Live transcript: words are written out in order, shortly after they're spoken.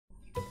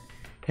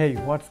Hey,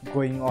 what's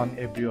going on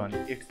everyone?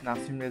 It's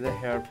Nasim Reza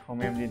here from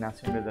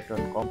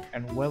𝓕𝓸𝓵𝓵𝓸𝓀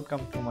and welcome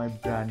to my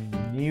brand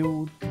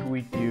new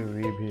Tweety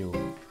review.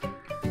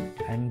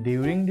 And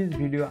during this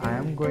video I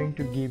am going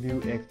to give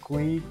you a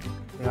quick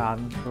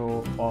run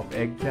through of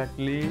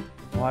exactly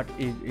what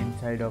is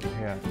inside of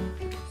here,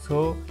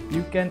 so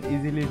you can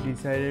easily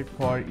decide it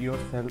for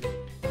yourself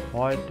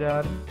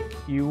whether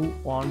you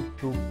want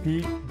to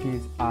pick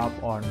this up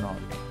or not.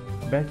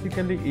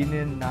 Basically, in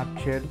a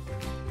nutshell,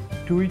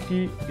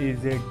 Tweety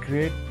is a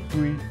great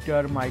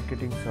Twitter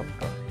marketing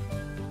software.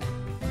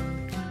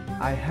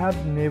 I have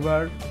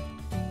never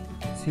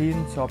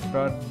seen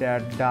software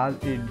that does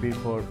it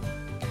before.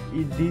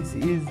 This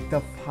is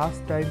the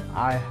first time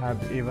I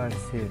have ever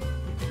seen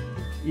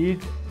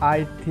it.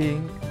 I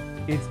think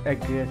it's a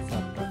great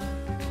software.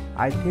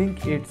 I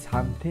think it's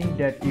something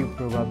that you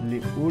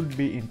probably would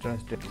be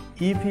interested in.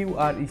 If you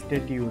are, stay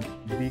tuned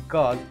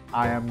because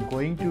I am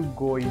going to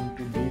go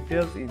into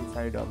details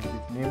inside of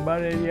this member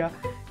area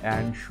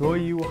and show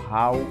you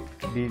how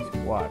this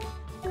works.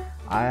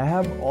 I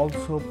have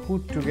also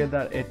put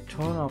together a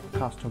ton of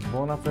custom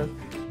bonuses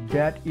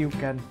that you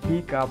can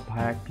pick up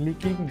by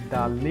clicking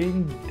the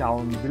link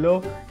down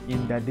below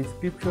in the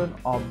description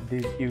of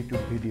this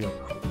YouTube video.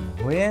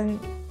 When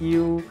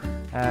you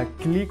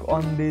click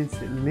on this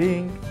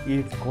link,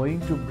 it's going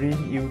to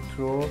bring you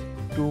through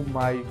to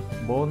my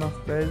bonus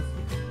page,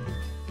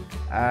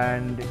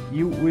 and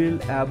you will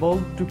able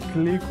to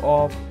click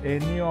off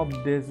any of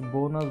this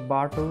bonus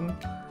button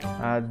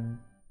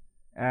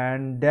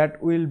and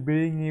that will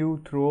bring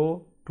you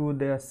through to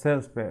their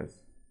sales page.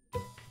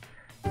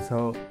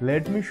 So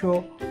let me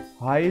show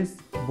why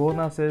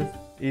bonuses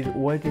is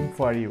waiting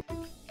for you.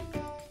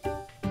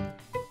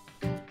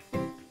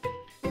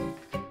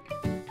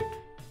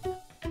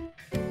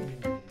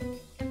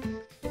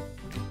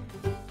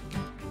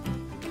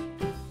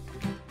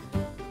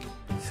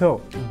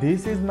 So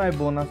this is my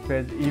bonus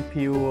page. If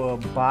you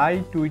buy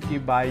Tweety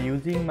by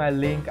using my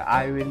link,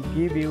 I will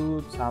give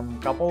you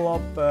some couple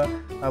of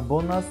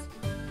bonus.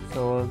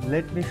 So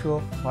let me show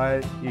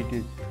where it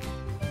is.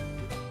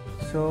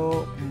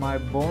 So my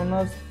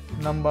bonus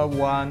number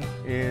one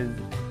is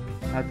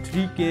a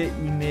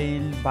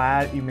 3K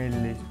buyer email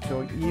list.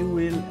 So you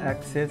will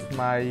access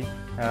my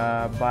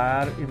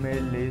buyer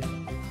email list.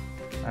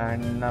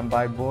 And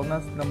by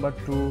bonus number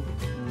two,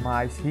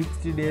 my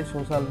 60-day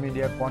social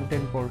media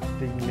content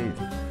posting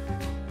list.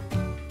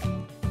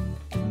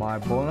 My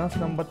bonus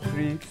number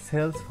three,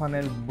 sales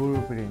funnel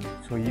blueprint.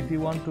 So if you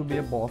want to be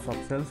a boss of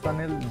sales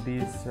funnel,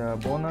 these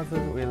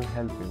bonuses will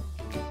help you.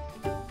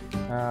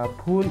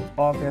 Full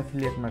of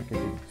affiliate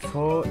marketing.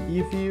 So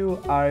if you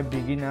are a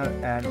beginner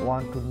and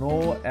want to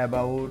know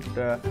about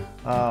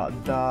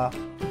the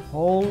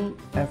whole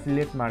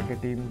affiliate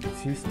marketing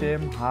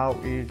system, how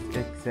it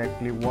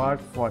exactly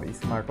works for a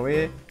smart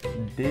way,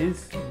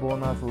 this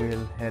bonus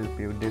will help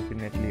you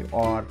definitely.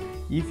 Or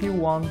if you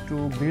want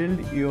to build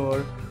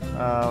your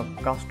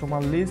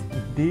customer list,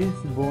 this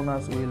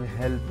bonus will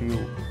help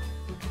you.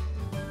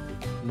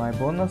 My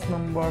bonus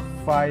number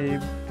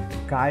five,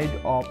 guide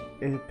of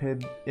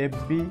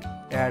FB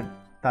ad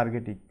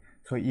targeting.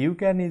 So you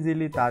can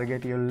easily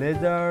target your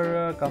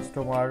leisure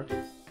customer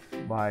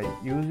by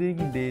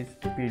using this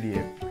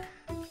PDF.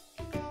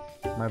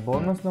 My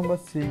bonus number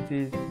six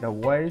is the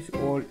voice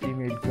or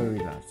image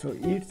gorilla. So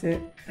it's a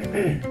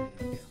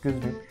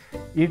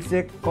it's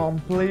a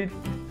complete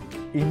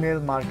email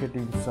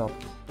marketing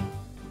software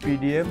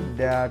PDF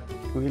that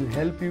will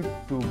help you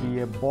to be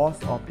a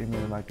boss of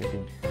email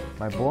marketing.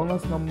 My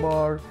bonus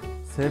number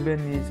 7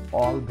 is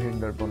all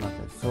vendor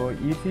bonuses. So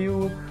if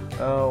you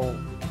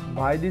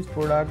buy this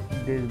product,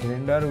 this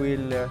vendor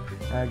will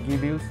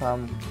give you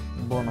some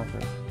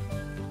bonuses.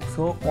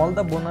 So all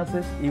the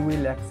bonuses you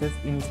will access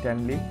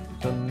instantly,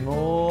 so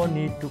no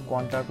need to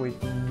contact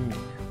with me.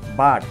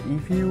 But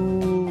if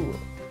you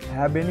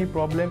have any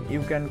problem,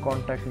 you can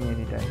contact me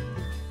anytime.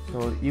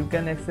 So you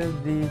can access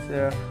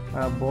this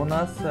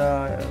bonus,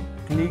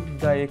 click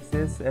the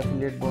access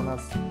affiliate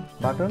bonus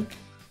button.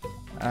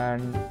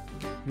 And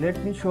let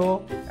me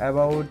show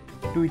about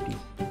Tweety.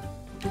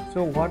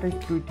 So what is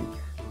Tweety?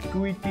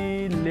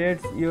 Tweety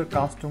lets your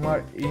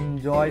customer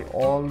enjoy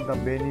all the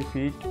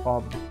benefit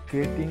of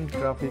getting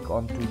traffic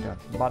on Twitter,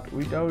 but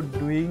without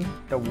doing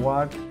the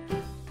work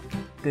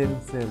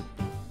themselves.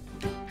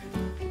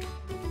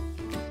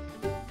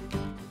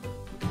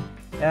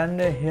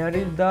 And here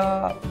is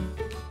the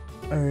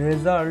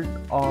result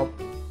of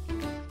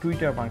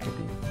Twitter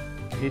marketing.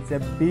 It's a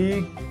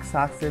big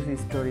success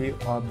story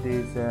of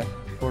this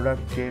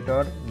product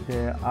creator.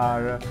 They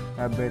are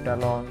beta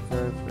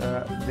launches.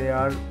 They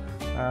are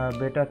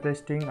beta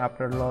testing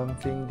after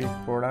launching this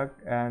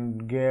product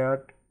and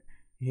get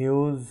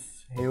huge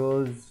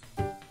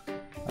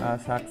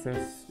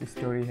success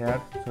story here.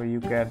 So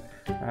you can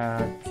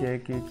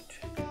check it.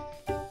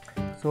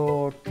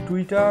 So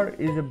Twitter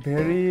is a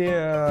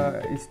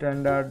very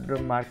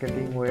standard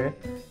marketing way,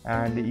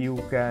 and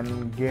you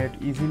can get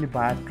easily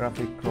buy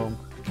traffic from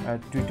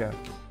Twitter.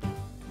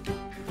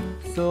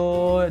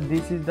 So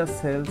this is the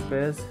sales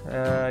page.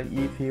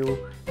 If you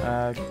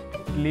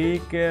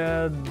click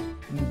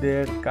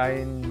that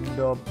kind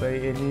of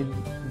any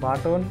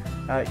button,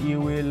 you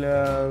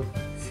will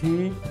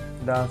see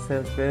the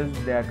sales page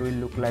that will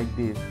look like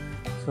this.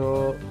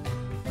 So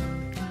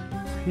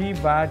free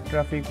buyer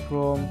traffic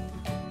from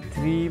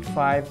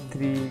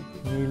 353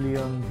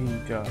 million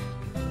visitors.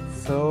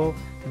 So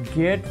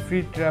get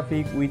free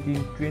traffic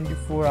within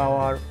 24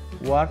 hours.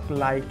 Work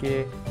like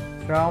a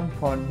farm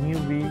for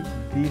newbie.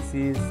 This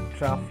is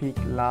traffic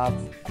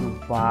loves to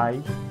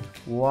buy.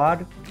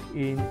 Work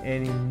in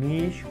any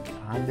niche,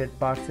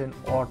 100%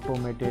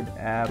 automated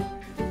app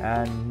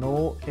and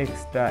no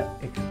extra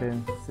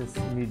expenses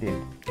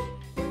needed.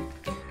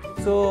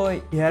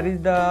 So here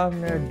is the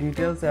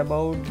details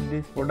about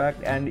this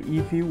product, and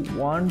if you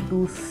want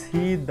to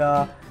see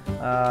the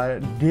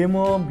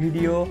demo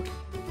video,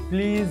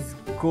 please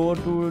go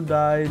to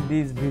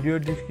this video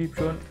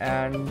description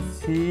and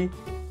see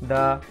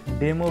the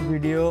demo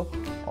video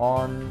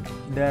on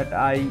that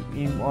I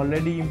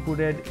already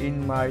inputted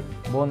in my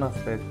bonus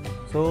page.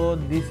 So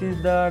this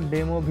is the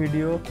demo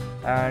video,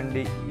 and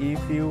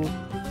if you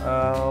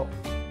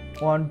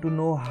want to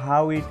know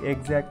how it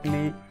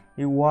exactly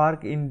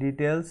work in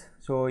details,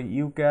 so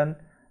you can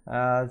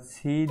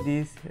see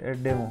this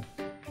demo.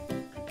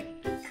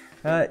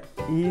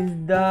 Is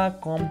the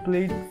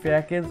complete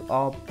package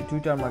of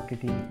Twitter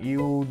marketing.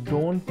 You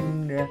don't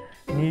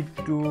need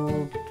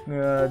to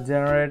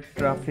generate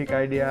traffic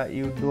idea,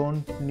 you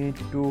don't need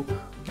to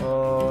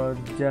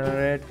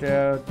generate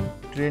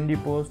trendy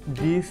posts.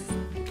 These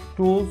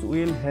tools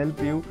will help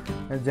you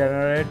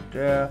generate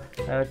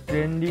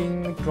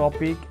trending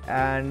topic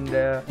and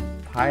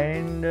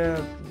find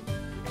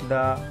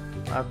the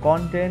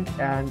content,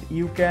 and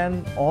you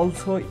can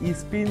also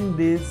spin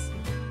this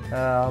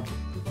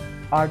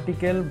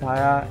article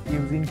via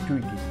using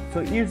Tweety. So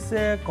it's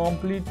a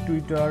complete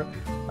Twitter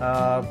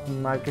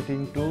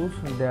marketing tools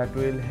that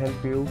will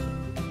help you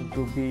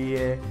to be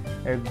a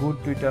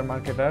good Twitter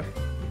marketer.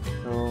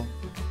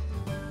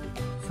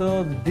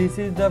 So this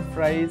is the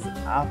price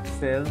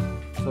upsell.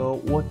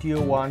 So what you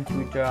want,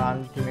 Twitter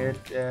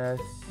Ultimate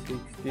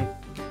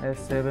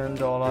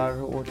 $67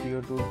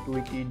 OTO to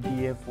Tweety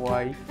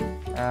DFY,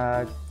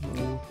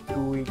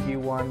 Tweety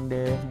 1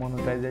 day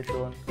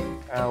monetization,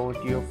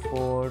 OTO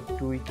for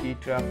Tweety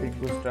traffic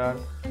booster,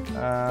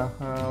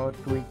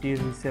 Tweety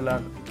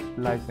reseller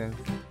license.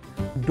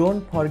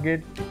 Don't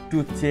forget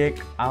to check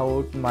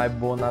out my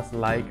bonus.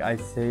 Like I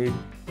said,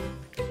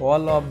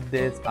 all of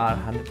these are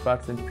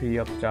 100% free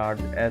of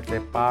charge as a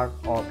part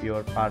of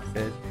your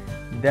purchase.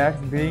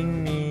 That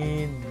brings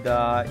me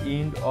the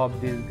end of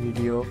this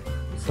video.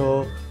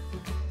 So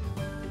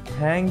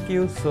thank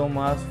you so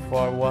much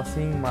for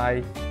watching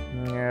my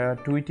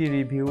Tweety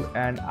review,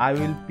 and I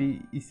will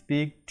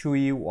speak to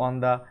you on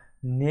the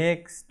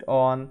next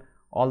on.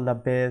 All the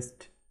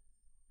best.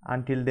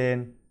 Until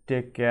then,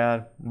 take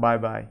care. Bye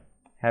bye.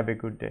 Have a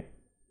good day.